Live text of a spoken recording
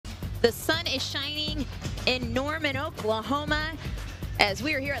The sun is shining in Norman, Oklahoma, as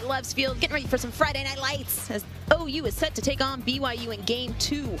we are here at Loves Field getting ready for some Friday Night Lights as OU is set to take on BYU in Game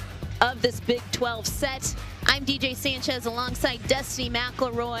 2 of this Big 12 set. I'm DJ Sanchez alongside Destiny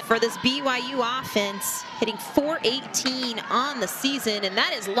McElroy for this BYU offense, hitting .418 on the season, and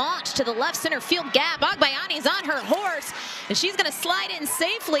that is launched to the left center field gap. Agbayani is on her horse, and she's going to slide in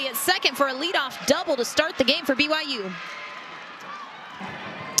safely at second for a leadoff double to start the game for BYU.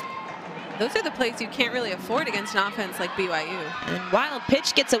 Those are the plays you can't really afford against an offense like BYU. And wild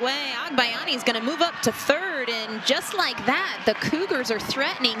pitch gets away. Agbayani is going to move up to third, and just like that, the Cougars are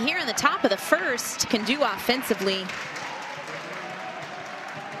threatening here in the top of the first. Can do offensively.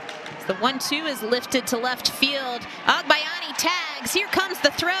 The 1-2 is lifted to left field. Agbayani tags. Here comes the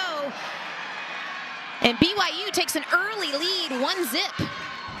throw. And BYU takes an early lead, 1-zip.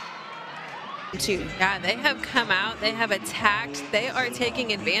 Yeah, they have come out, they have attacked, they are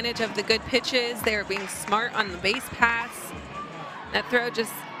taking advantage of the good pitches, they are being smart on the base pass. That throw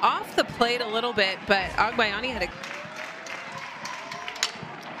just off the plate a little bit, but Agbayani had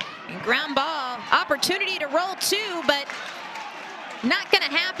a ground ball, opportunity to roll two, but not gonna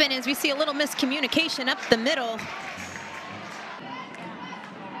happen as we see a little miscommunication up the middle.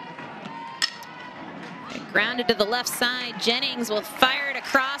 Grounded to the left side. Jennings will fire it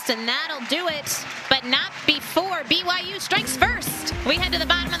across, and that'll do it, but not before BYU strikes first. We head to the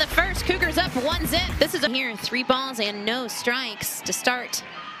bottom of the first. Cougars up 1-zip. This is here 3 balls and no strikes to start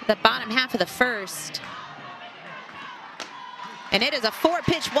the bottom half of the first. And it is a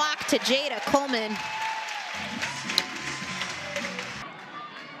 4-pitch walk to Jada Coleman.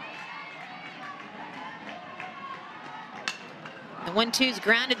 The 1-2's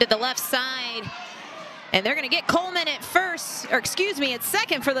grounded to the left side. And they're going to get Coleman at first, or excuse me, at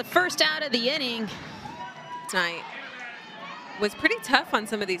second for the first out of the inning. Tonight was pretty tough on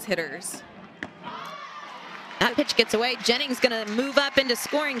some of these hitters. That pitch gets away. Jennings going to move up into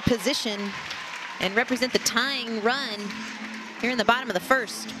scoring position and represent the tying run here in the bottom of the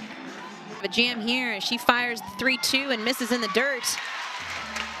first. A jam here as she fires the 3-2 and misses in the dirt.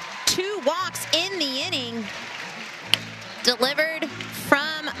 2 walks in the inning. Delivered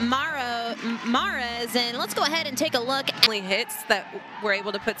from Mares, and let's go ahead and take a look. Hits that were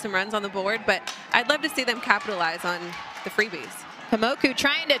able to put some runs on the board, but I'd love to see them capitalize on the freebies. Kamoku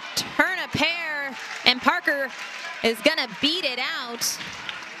trying to turn a pair, and Parker is gonna beat it out.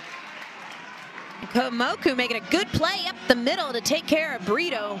 Kamoku making a good play up the middle to take care of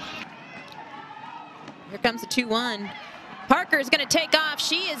Brito. Here comes the 2-1. Parker is gonna take off.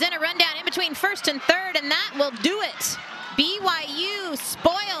 She is in a rundown in between first and third, and that will do it. BYU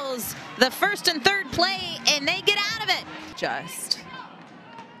spoils the first and third play, and they get out of it.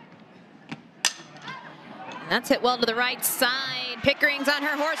 And that's hit well to the right side. Pickering's on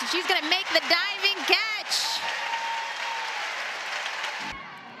her horse, and she's going to make the diving catch.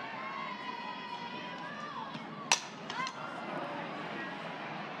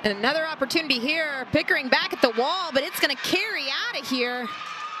 And another opportunity here. Pickering back at the wall, but it's going to carry out of here.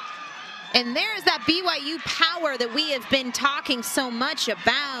 And there's that BYU power that we have been talking so much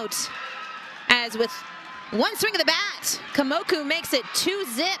about, as with one swing of the bat, Kamoku makes it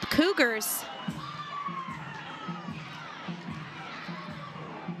 2-zip Cougars.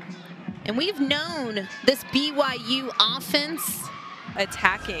 And we've known this BYU offense.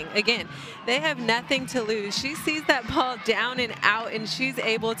 Attacking. Again, they have nothing to lose. She sees that ball down and out, and she's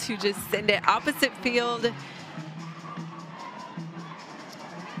able to just send it opposite field.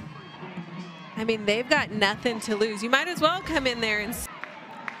 I mean, they've got nothing to lose. You might as well come in there and...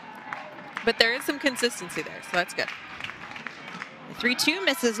 But there is some consistency there, so that's good. The 3-2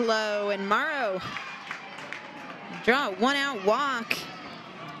 misses low, and Morrow draw a 1-out walk.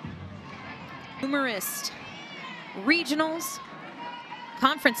 Numerous regionals,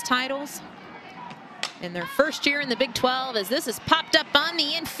 conference titles in their first year in the Big 12, as this is popped up on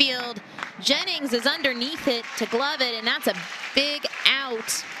the infield. Jennings is underneath it to glove it, and that's a big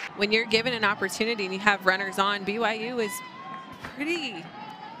out. When you're given an opportunity and you have runners on, BYU is pretty,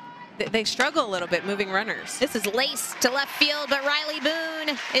 they struggle a little bit moving runners. This is laced to left field, but Riley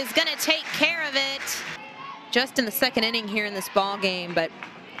Boone is going to take care of it. Just in the second inning here in this ball game, but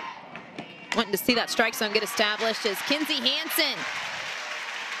wanting to see that strike zone get established is Kinsey Hansen.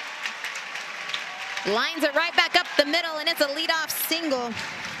 Lines it right back up the middle, and it's a leadoff single.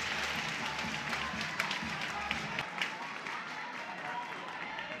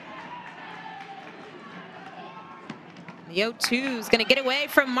 The 0-2 is going to get away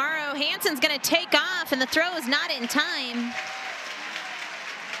from Morrow. Hansen's going to take off, and the throw is not in time.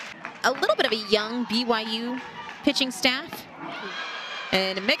 A little bit of a young BYU pitching staff.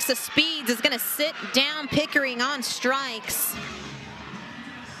 And a mix of speeds is going to sit down Pickering on strikes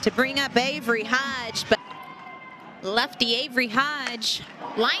to bring up Avery Hodge. But lefty Avery Hodge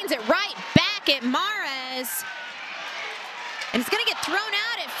lines it right back at Mares. And it's going to get thrown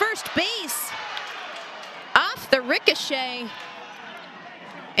out at first base off the ricochet.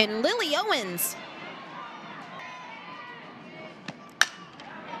 And Lily Owens.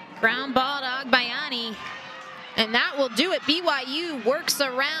 Ground ball to Agbayani. And that will do it. BYU works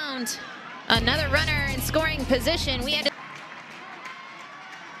around another runner in scoring position. We had to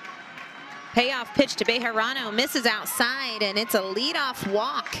payoff pitch to Bejarano, misses outside, and it's a leadoff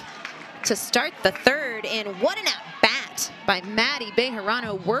walk to start the third. And what an at-bat by Maddie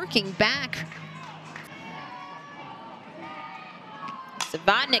Bejarano, working back.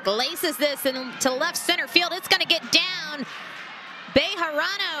 Zavodnik laces this into left center field. It's going to get down.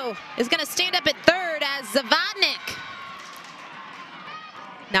 Bejarano is going to stand up at third as Zavodnik.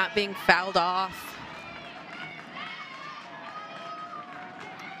 Not being fouled off.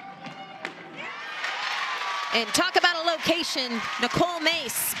 And talk about a location. Nicole May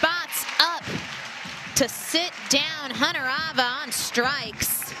spots up to sit down Hunter Ava on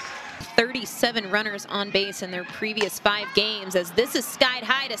strikes. 37 runners on base in their previous 5 games as this is skied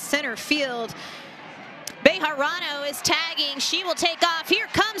high to center field. Bejarano is tagging. She will take off. Here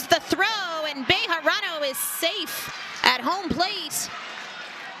comes the throw, and Bejarano is safe at home plate.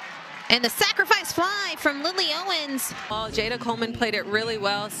 And the sacrifice fly from Lily Owens. Well, Jada Coleman played it really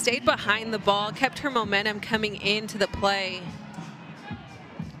well, stayed behind the ball, kept her momentum coming into the play.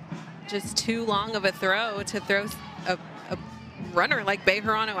 Just too long of a throw to throw a runner like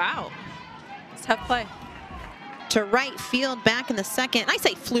Bejarano out. It's a tough play. To right field back in the second. I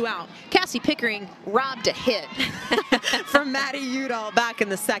say flew out. Cassie Pickering robbed a hit from Maddie Udall back in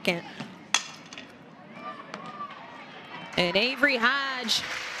the second. And Avery Hodge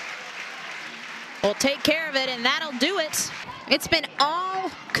will take care of it, and that'll do it. It's been all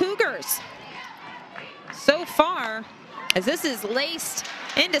Cougars so far as this is laced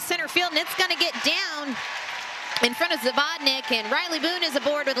into center field, and it's going to get down in front of Zavodnik, and Riley Boone is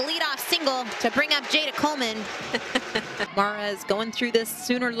aboard with a leadoff single to bring up Jada Coleman. Mares going through this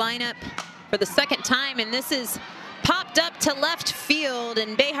Sooner lineup for the second time, and this is popped up to left field,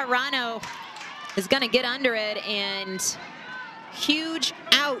 and Bejarano is going to get under it, and huge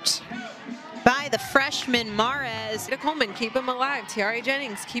out by the freshman Mares. Jada Coleman, keep him alive. Tiare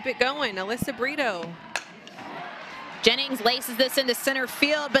Jennings, keep it going. Alyssa Brito. Jennings laces this into center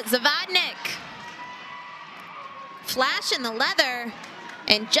field, but Zavodnik flash in the leather,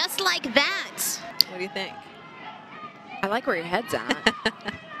 and just like that. What do you think? I like where your head's at.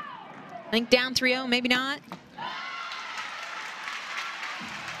 I think down 3-0, maybe not.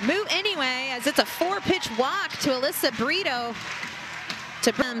 Move anyway, as it's a 4-pitch walk to Alyssa Brito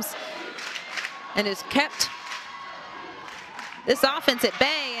to Brims, and has kept this offense at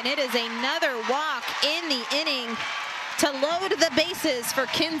bay, and it is another walk in the inning to load the bases for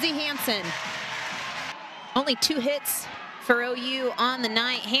Kinsey Hansen. Only 2 hits for OU on the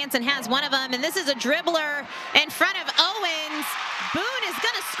night. Hansen has one of them, and this is a dribbler in front of Owens. Boone is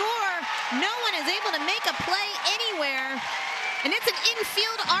going to score. No one is able to make a play anywhere, and it's an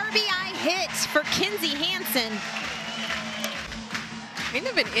infield RBI hit for Kinsey Hansen. Kind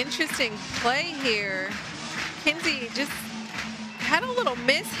of an interesting play here. Kinsey just had a little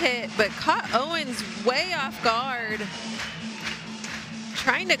miss hit, but caught Owens way off guard,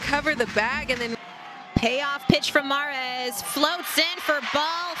 trying to cover the bag, and then payoff pitch from Mares, floats in for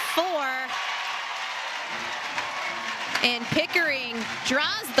ball 4. And Pickering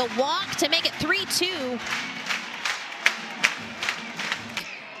draws the walk to make it 3-2.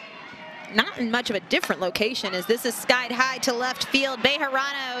 Not in much of a different location, as this is skied high to left field.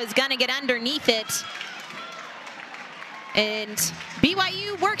 Bejarano is gonna get underneath it. And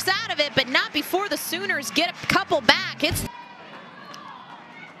BYU works out of it, but not before the Sooners get a couple back. It's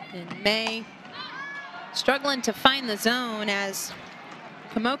in May. Struggling to find the zone as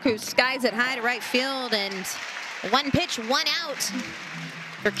Komoku skies it high to right field, and 1 pitch, 1 out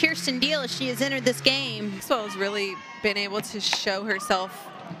for Kirsten Deal as she has entered this game. Maxwell's really been able to show herself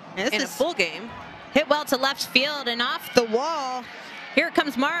in a full game. Hit well to left field and off the wall. Here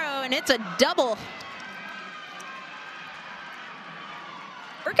comes Morrow, and it's a double.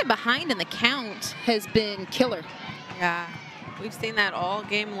 Working behind in the count has been killer. Yeah, we've seen that all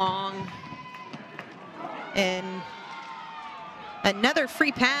game long. And another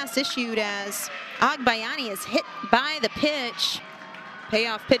free pass issued as Agbayani is hit by the pitch.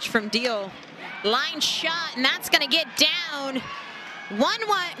 Payoff pitch from Deal. Line shot, and that's going to get down. One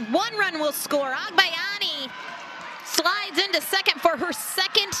run will score. Agbayani slides into second for her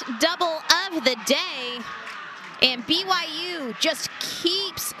second double of the day. And BYU just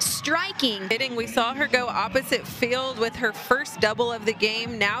keeps striking. We saw her go opposite field with her first double of the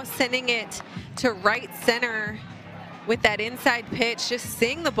game, now sending it to right center with that inside pitch, just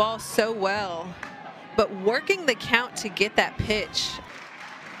seeing the ball so well, but working the count to get that pitch.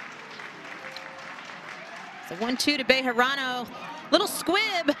 So 1-2 to Bejarano. Little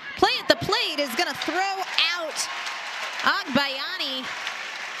squib, play at the plate is gonna throw out Agbayani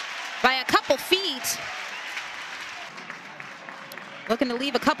by a couple feet. Looking to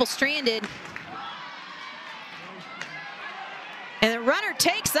leave a couple stranded. And the runner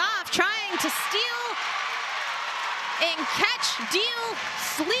takes off, trying to steal and catch Deal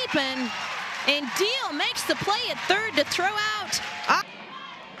sleeping. And Deal makes the play at third to throw out.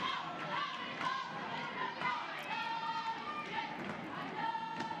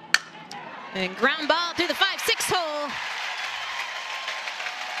 And ground ball through the 5-6 hole.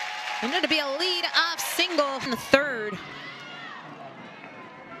 And it'll be a lead-off single in the third.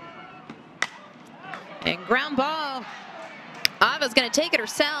 And ground ball. Ava's going to take it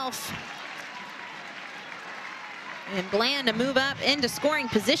herself. And Bland to move up into scoring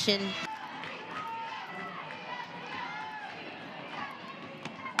position.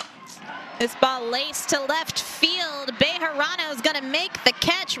 This ball laced to left field. Bejarano is going to make the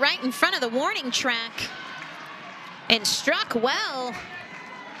catch right in front of the warning track. And struck well,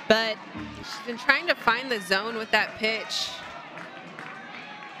 but she's been trying to find the zone with that pitch.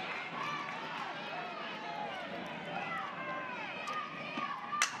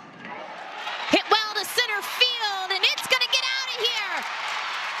 Hit well to center field, and it's going to get out of here.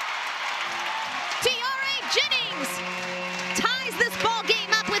 Tiare Jennings ties this ball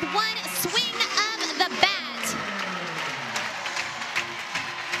game up with one swing of the bat.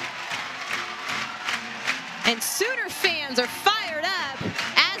 And Sooner fans are fired up,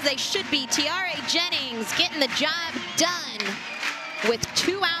 as they should be. Tiare Jennings getting the job done with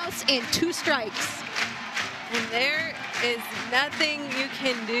 2 outs and 2 strikes. And there is nothing you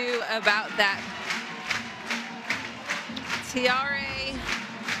can do about that. Tiare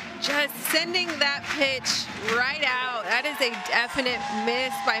just sending that pitch right out. That is a definite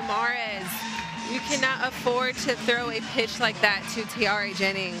miss by Mares. You cannot afford to throw a pitch like that to Tiare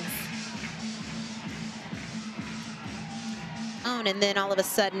Jennings. And then all of a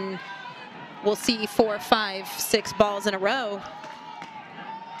sudden, we'll see 4, 5, 6 balls in a row.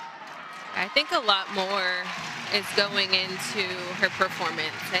 I think a lot more is going into her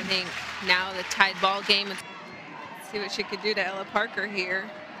performance. I think now the tied ball game, let's see what she could do to Ella Parker here.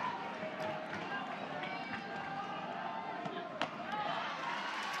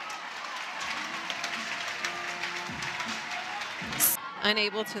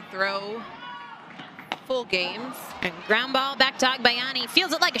 Unable to throw full games. And ground ball back to Agbayani.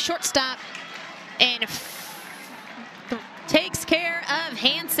 Feels it like a shortstop. And takes care of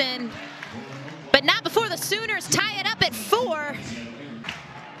Hansen. But not before the Sooners tie it up at 4.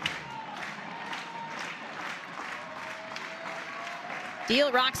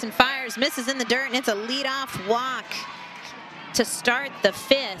 Deal rocks and fires, misses in the dirt, and it's a leadoff walk to start the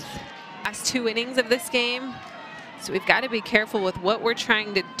 5th. Last 2 innings of this game, so we've got to be careful with what we're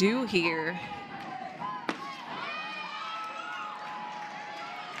trying to do here.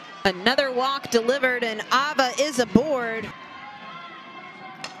 Another walk delivered, and Ava is aboard.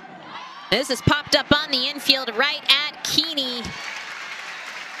 This is popped up on the infield right at Keeney.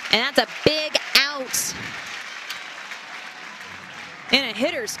 And that's a big out. And a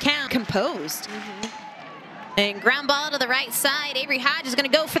hitter's count composed. And ground ball to the right side. Avery Hodge is going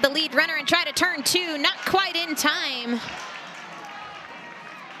to go for the lead runner and try to turn 2. Not quite in time.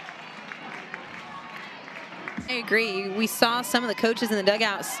 I agree. We saw some of the coaches in the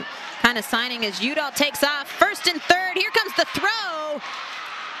dugouts kind of signing as Udall takes off. First and third. Here comes the throw.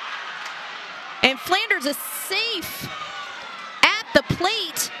 And Flanders is safe at the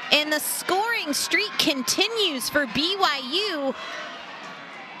plate. And the scoring streak continues for BYU.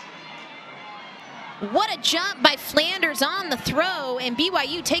 What a jump by Flanders on the throw, and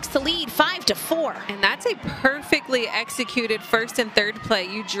BYU takes the lead 5-4. And that's a perfectly executed first and third play.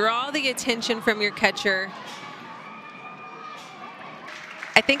 You draw the attention from your catcher.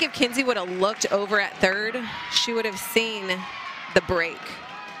 I think if Kinsey would have looked over at third, she would have seen the break.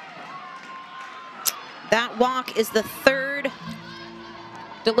 That walk is the 3rd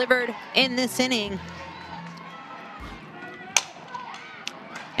delivered in this inning.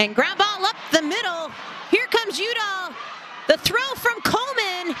 And ground ball up the middle. Here comes Udall. The throw from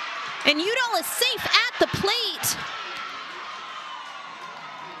Coleman, and Udall is safe at the plate.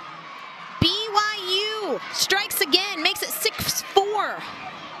 BYU BYU strikes again, makes it 6-4.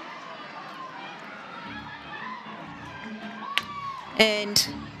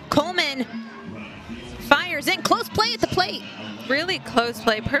 And Coleman fires in. Close play at the plate. Really close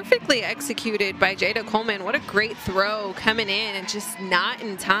play, perfectly executed by Jada Coleman. What a great throw coming in and just not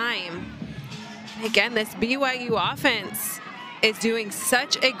in time. Again, this BYU offense is doing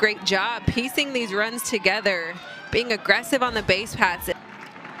such a great job piecing these runs together, being aggressive on the base paths.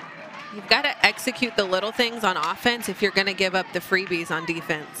 You've got to execute the little things on offense if you're going to give up the freebies on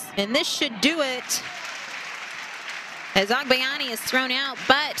defense. And this should do it as Agbayani is thrown out,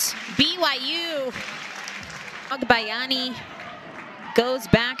 but BYU, Agbayani goes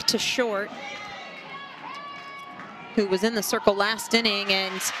back to short, who was in the circle last inning,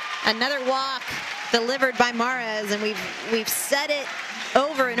 and another walk delivered by Mares, and we've said it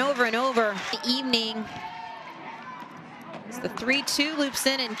over and over and over. The evening, as the 3-2 loops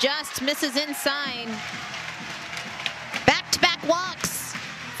in and just misses inside. Back-to-back walks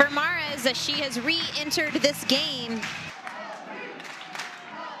for Mares as she has re-entered this game.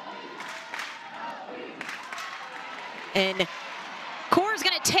 And Core's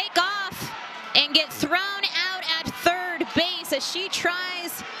gonna take off and get thrown out at third base as she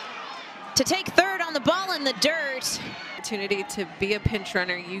tries to take third on the ball in the dirt. Opportunity to be a pinch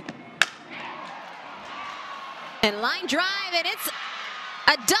runner. And line drive, and it's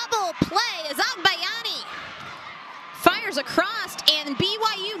a double play as Agbayani fires across, and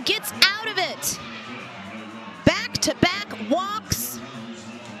BYU gets out of it. Back-to-back walks.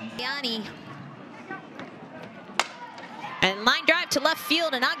 Agbayani. And line drive to left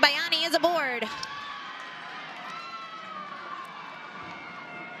field, and Agbayani is aboard.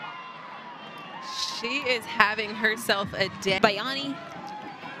 She is having herself a day. Agbayani,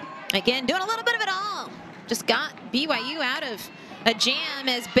 again, doing a little bit of it all. Just got BYU out of a jam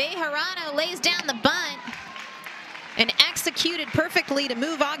as Bejarano lays down the bunt and executed perfectly to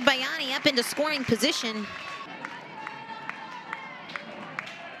move Agbayani up into scoring position.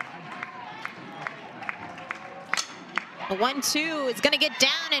 A 1-2 is going to get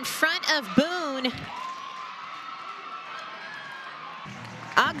down in front of Boone.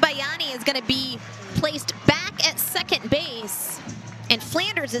 Agbayani is going to be placed back at second base, and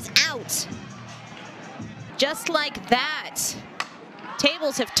Flanders is out. Just like that,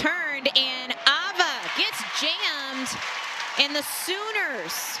 tables have turned, and Ava gets jammed, and the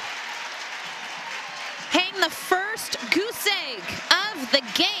Sooners hang the first goose egg of the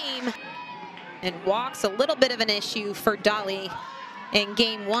game. And walks, a little bit of an issue for Dolly in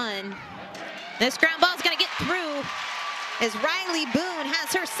game one. This ground ball is going to get through as Riley Boone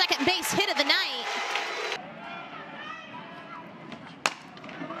has her second base hit of the night.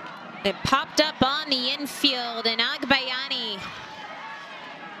 It popped up on the infield, and Agbayani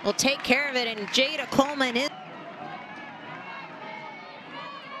will take care of it, and Jada Coleman is.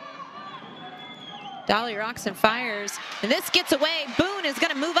 Dolly rocks and fires, and this gets away. Boone is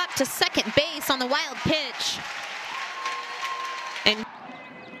going to move up to second base on the wild pitch. And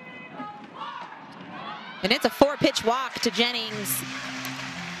it's a 4-pitch walk to Jennings.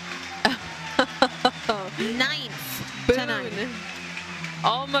 Ninth Boone to 9.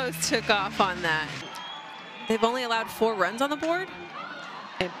 Almost took off on that. They've only allowed 4 runs on the board.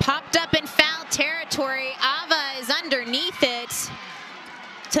 It popped up in foul territory. Ava is underneath it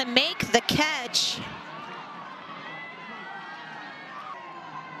to make the catch.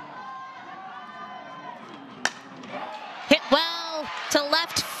 Hit well to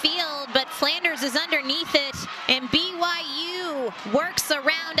left field, but Flanders is underneath it, and BYU works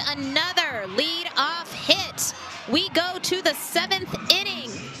around another lead-off hit. We go to the 7th inning.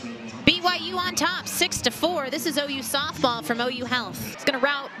 BYU on top, 6-4. This is OU softball from OU Health. It's gonna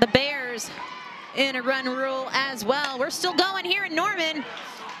rout the Bears in a run rule as well. We're still going here in Norman.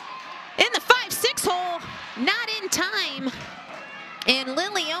 In the 5-6 hole, not in time. And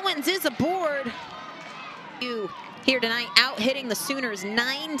Lily Owens is aboard. Here tonight, out hitting the Sooners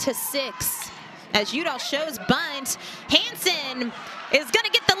 9-6. As Udall shows bunt, Hansen is gonna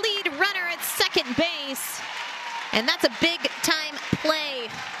get the lead runner at second base. And that's a big time play.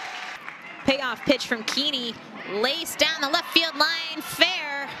 Payoff pitch from Keeney, laced down the left field line,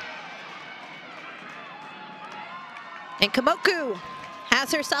 fair. And Kamoku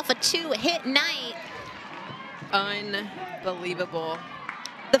has herself a 2-hit night. Unbelievable.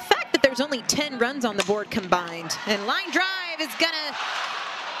 The fact that there's only 10 runs on the board combined, and line drive is gonna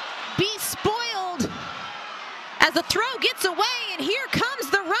be spoiled as the throw gets away, and here comes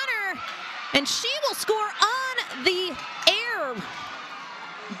the runner, and she will score on the air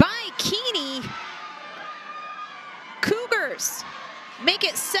by Keeney. Cougars make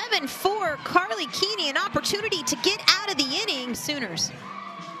it 7-4. Carly Keeney, an opportunity to get out of the inning. Sooners.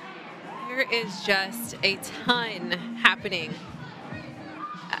 There is just a ton happening.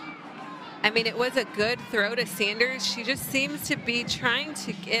 I mean, it was a good throw to Sanders. She just seems to be trying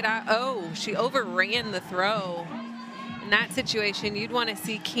to get out. Oh, she overran the throw. In that situation, you'd want to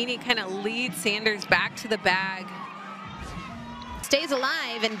see Keeney kind of lead Sanders back to the bag. Stays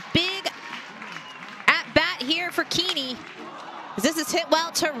alive, and big at bat here for Keeney. This is hit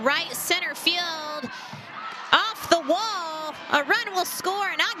well to right center field. Off the wall, a run will score,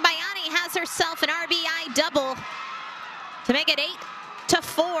 and Agbayani has herself an RBI double to make it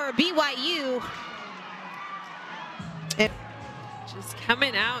 8-4 BYU. Just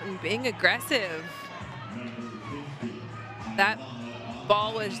coming out and being aggressive. That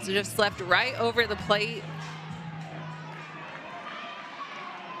ball was just left right over the plate.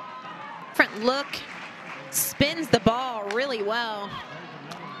 Different look, spins the ball really well.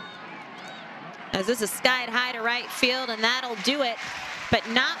 As this is skied high to right field, and that'll do it, but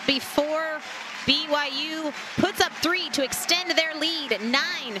not before BYU puts up 3 to extend their lead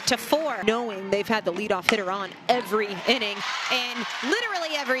 9-4. Knowing they've had the leadoff hitter on every inning, and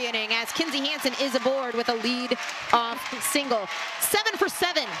literally every inning, as Kinsey Hansen is aboard with a lead-off single. 7 for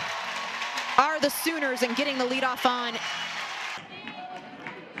 7 are the Sooners in getting the leadoff on.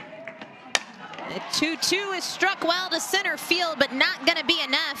 The 2-2 is struck well to center field, but not going to be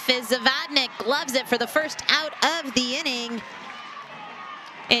enough as Zavodnik gloves it for the first out of the inning.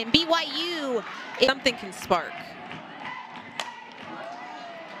 And BYU, something can spark.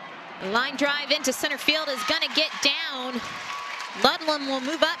 Line drive into center field is going to get down. Ludlam will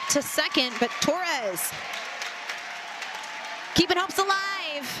move up to second, but Torres keeping hopes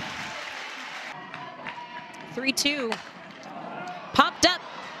alive. 3-2. Popped up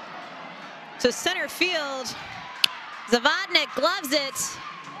to center field. Zavodnik gloves it,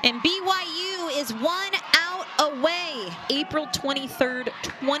 and BYU is 1 out away. April 23rd,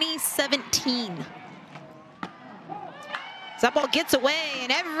 2017. That ball gets away,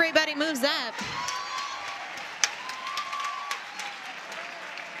 and everybody moves up.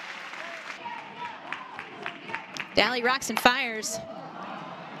 Daly rocks and fires.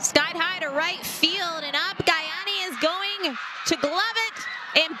 Skied high to right field, and up Guyani is going to glove it,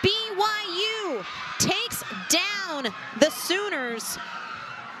 and BYU takes down the Sooners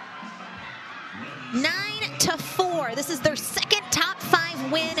 9-4. This is their second top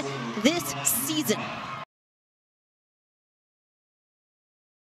 5 win this season.